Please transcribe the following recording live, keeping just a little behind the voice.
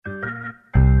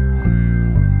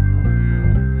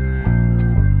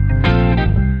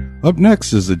Up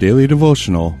next is the Daily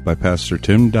Devotional by Pastor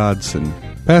Tim Dodson,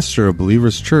 pastor of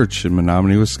Believers Church in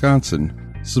Menominee, Wisconsin.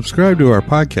 Subscribe to our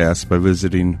podcast by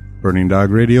visiting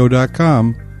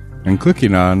BurningDogRadio.com and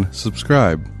clicking on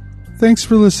subscribe. Thanks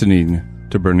for listening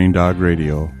to Burning Dog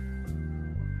Radio.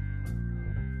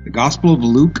 The Gospel of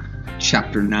Luke,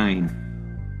 chapter 9.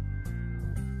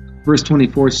 Verse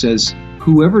 24 says,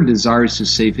 "Whoever desires to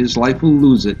save his life will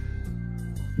lose it,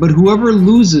 but whoever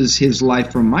loses his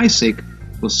life for my sake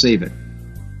will save it.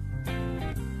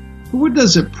 For what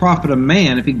does it profit a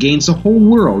man if he gains the whole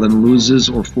world and loses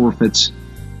or forfeits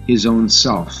his own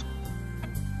self?"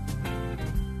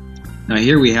 Now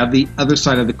here we have the other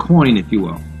side of the coin, if you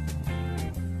will.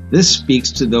 This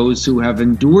speaks to those who have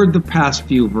endured the past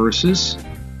few verses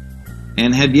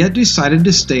and have yet decided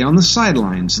to stay on the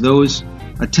sidelines, those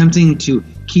attempting to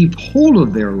keep hold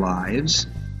of their lives,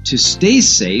 to stay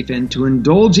safe, and to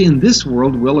indulge in this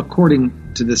world will, according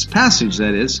to this passage,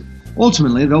 that is,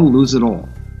 ultimately they'll lose it all.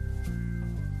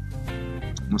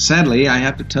 Well, sadly, I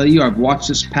have to tell you, I've watched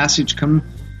this passage come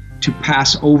to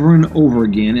pass over and over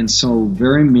again in so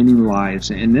very many lives,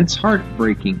 and it's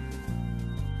heartbreaking.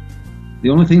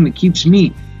 The only thing that keeps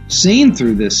me sane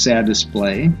through this sad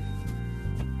display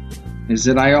is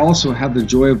that I also have the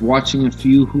joy of watching a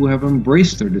few who have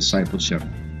embraced their discipleship,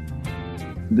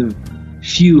 the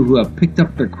few who have picked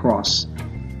up their cross,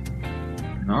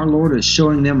 and our Lord is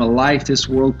showing them a life this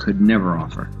world could never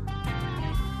offer.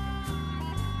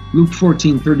 Luke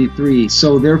 14:33,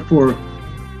 "So therefore,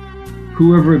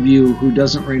 whoever of you who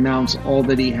doesn't renounce all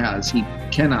that he has, he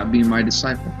cannot be my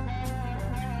disciple."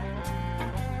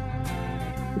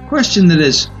 The question that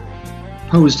is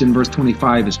posed in verse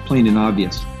 25 is plain and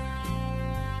obvious.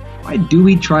 Why do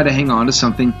we try to hang on to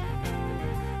something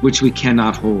which we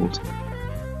cannot hold?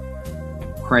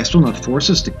 Christ will not force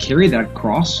us to carry that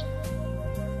cross.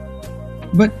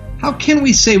 But how can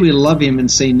we say we love him and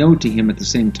say no to him at the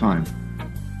same time?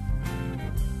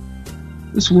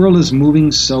 This world is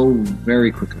moving so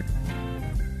very quickly.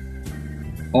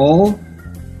 All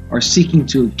are seeking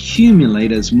to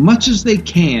accumulate as much as they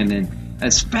can and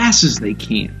as fast as they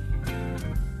can.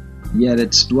 Yet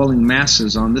its dwelling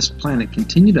masses on this planet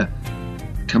continue to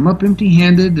come up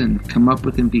empty-handed and come up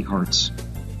with empty hearts.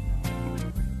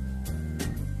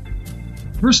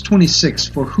 Verse 26,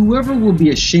 "For whoever will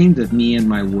be ashamed of me and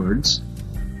my words,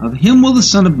 of him will the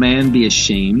Son of Man be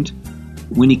ashamed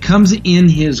when he comes in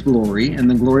his glory and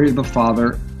the glory of the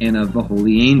Father and of the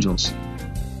holy angels."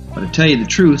 But to tell you the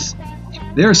truth,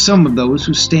 there are some of those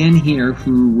who stand here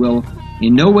who will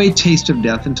in no way taste of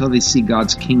death until they see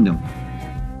God's kingdom.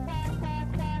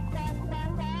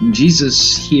 And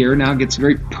Jesus here now gets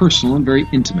very personal and very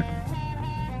intimate.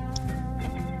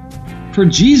 For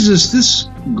Jesus, this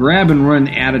grab-and-run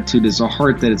attitude is a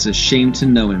heart that is ashamed to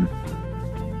know him.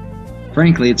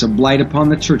 Frankly, it's a blight upon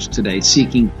the church today,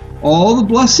 seeking all the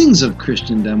blessings of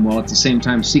Christendom while at the same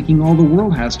time seeking all the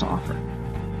world has to offer.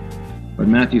 But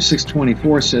Matthew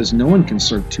 6:24 says, "No one can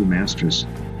serve two masters.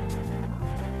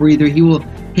 For either he will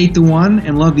hate the one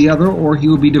and love the other, or he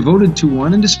will be devoted to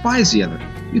one and despise the other.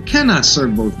 You cannot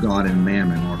serve both God and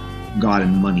mammon, or God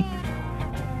and money."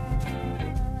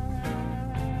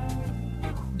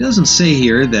 It doesn't say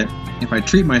here that if I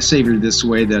treat my Savior this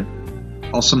way that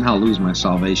I'll somehow lose my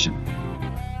salvation.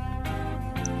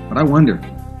 But I wonder,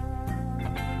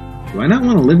 do I not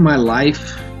want to live my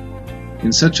life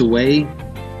in such a way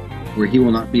where he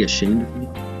will not be ashamed of me?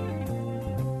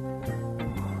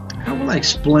 How will I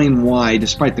explain why,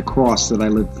 despite the cross, that I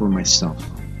live for myself?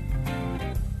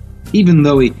 Even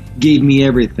though he gave me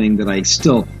everything, that I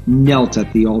still knelt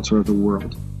at the altar of the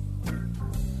world.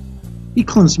 He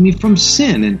cleansed me from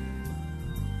sin, and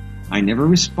I never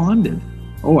responded.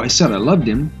 Oh, I said I loved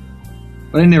him,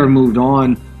 but I never moved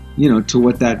on, to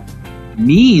what that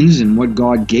means and what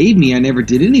God gave me. I never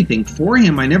did anything for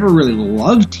him. I never really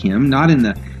loved him, not in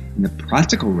the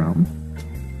practical realm.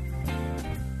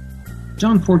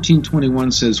 John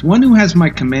 14:21 says, "One who has my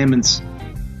commandments,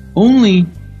 only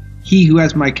he who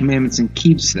has my commandments and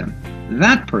keeps them,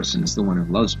 that person is the one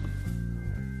who loves me.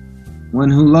 One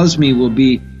who loves me will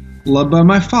be loved by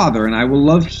my Father, and I will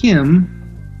love him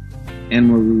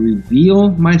and will reveal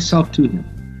myself to him."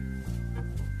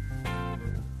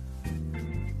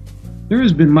 There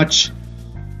has been much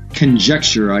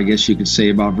conjecture, I guess you could say,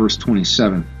 about verse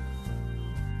 27.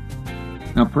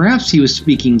 Now, perhaps he was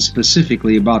speaking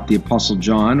specifically about the Apostle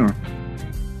John, or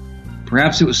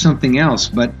perhaps it was something else,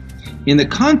 but in the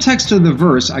context of the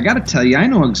verse, I got to tell you, I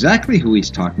know exactly who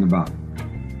he's talking about.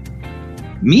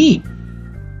 Me.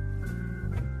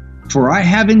 For I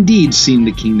have indeed seen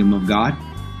the kingdom of God.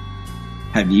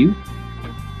 Have you?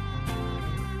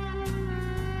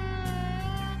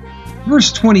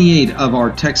 Verse 28 of our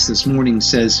text this morning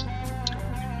says,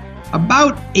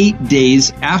 "About 8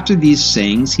 days after these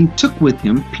sayings, he took with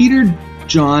him Peter,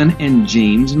 John, and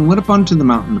James, and went up onto the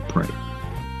mountain to pray.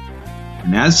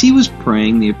 And as he was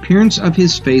praying, the appearance of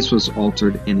his face was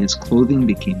altered, and his clothing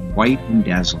became white and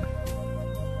dazzling."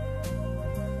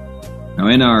 Now,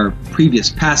 in our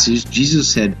previous passage,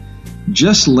 Jesus had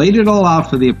just laid it all out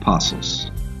for the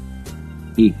apostles.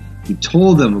 He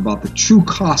told them about the true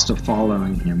cost of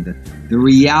following him, the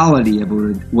reality of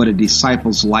what a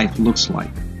disciple's life looks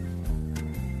like.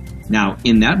 Now,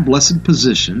 in that blessed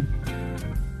position,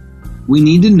 we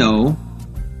need to know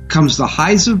comes the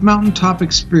highs of mountaintop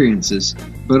experiences,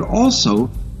 but also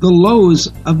the lows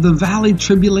of the valley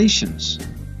tribulations.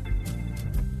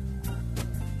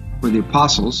 For the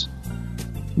apostles,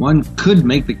 one could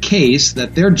make the case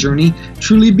that their journey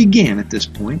truly began at this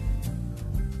point.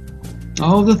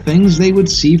 All the things they would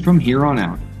see from here on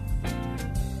out.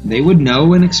 They would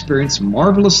know and experience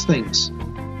marvelous things.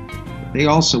 But they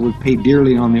also would pay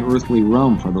dearly on the earthly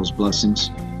realm for those blessings.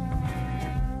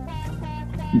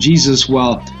 Jesus,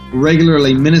 while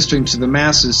regularly ministering to the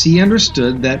masses, he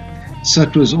understood that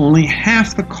such was only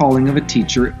half the calling of a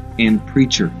teacher and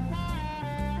preacher.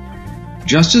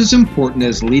 Just as important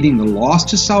as leading the lost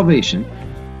to salvation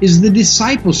is the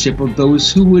discipleship of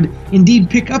those who would indeed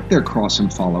pick up their cross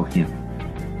and follow him.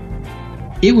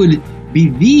 It would be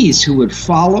these who would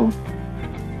follow,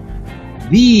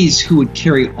 these who would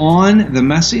carry on the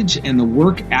message and the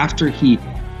work after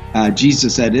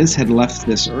Jesus, that is, had left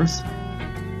this earth.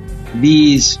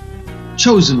 These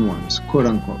chosen ones, quote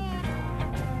unquote,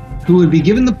 who would be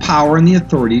given the power and the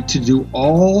authority to do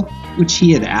all which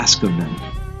he had asked of them.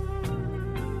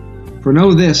 For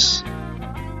know this,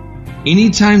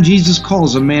 anytime Jesus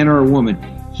calls a man or a woman,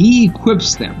 he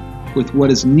equips them with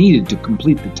what is needed to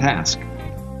complete the task.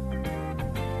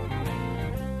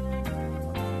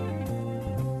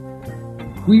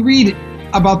 We read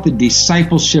about the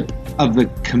discipleship of the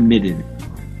committed.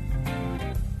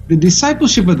 The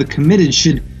discipleship of the committed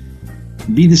should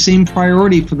be the same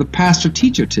priority for the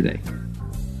pastor-teacher today.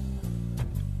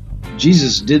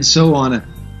 Jesus did so on a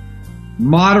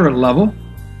moderate level.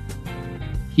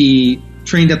 He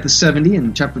trained up the 70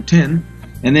 in chapter 10,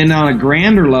 and then on a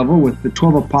grander level with the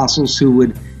 12 apostles who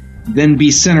would then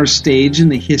be center stage in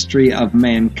the history of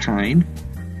mankind.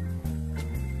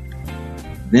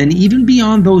 Then even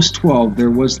beyond those 12, there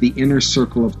was the inner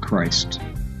circle of Christ,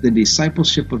 the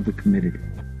discipleship of the committed.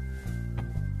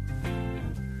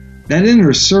 That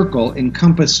inner circle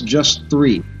encompassed just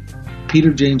 3,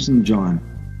 Peter, James, and John.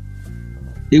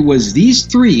 It was these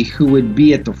 3 who would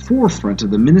be at the forefront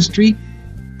of the ministry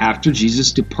after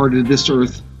Jesus departed this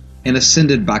earth and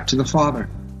ascended back to the Father.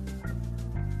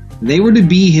 They were to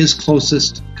be his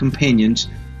closest companions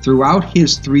throughout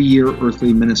his 3-year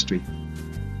earthly ministry.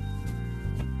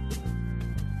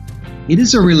 It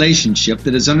is a relationship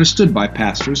that is understood by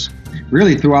pastors,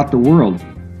 really throughout the world,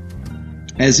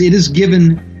 as it is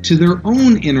given to their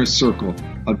own inner circle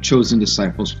of chosen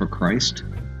disciples for Christ.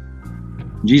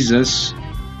 Jesus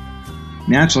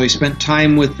naturally spent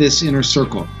time with this inner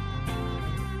circle,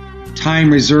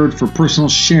 time reserved for personal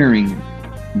sharing,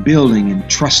 building, and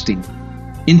trusting,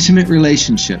 intimate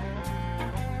relationship.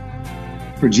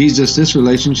 For Jesus, this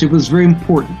relationship was very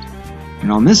important,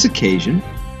 and on this occasion,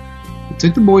 he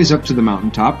took the boys up to the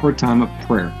mountaintop for a time of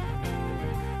prayer.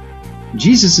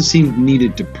 Jesus, it seemed,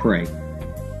 needed to pray.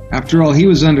 After all, he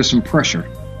was under some pressure.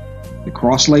 The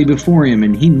cross lay before him,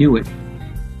 and he knew it.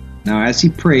 Now, as he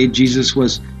prayed, Jesus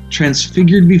was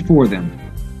transfigured before them.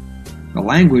 The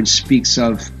language speaks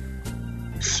of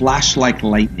flash like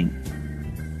lightning.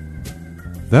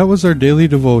 That was our daily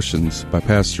devotions by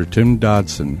Pastor Tim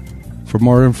Dodson. For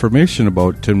more information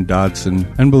about Tim Dodson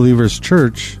and Believers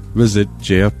Church, visit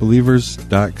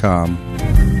jfbelievers.com.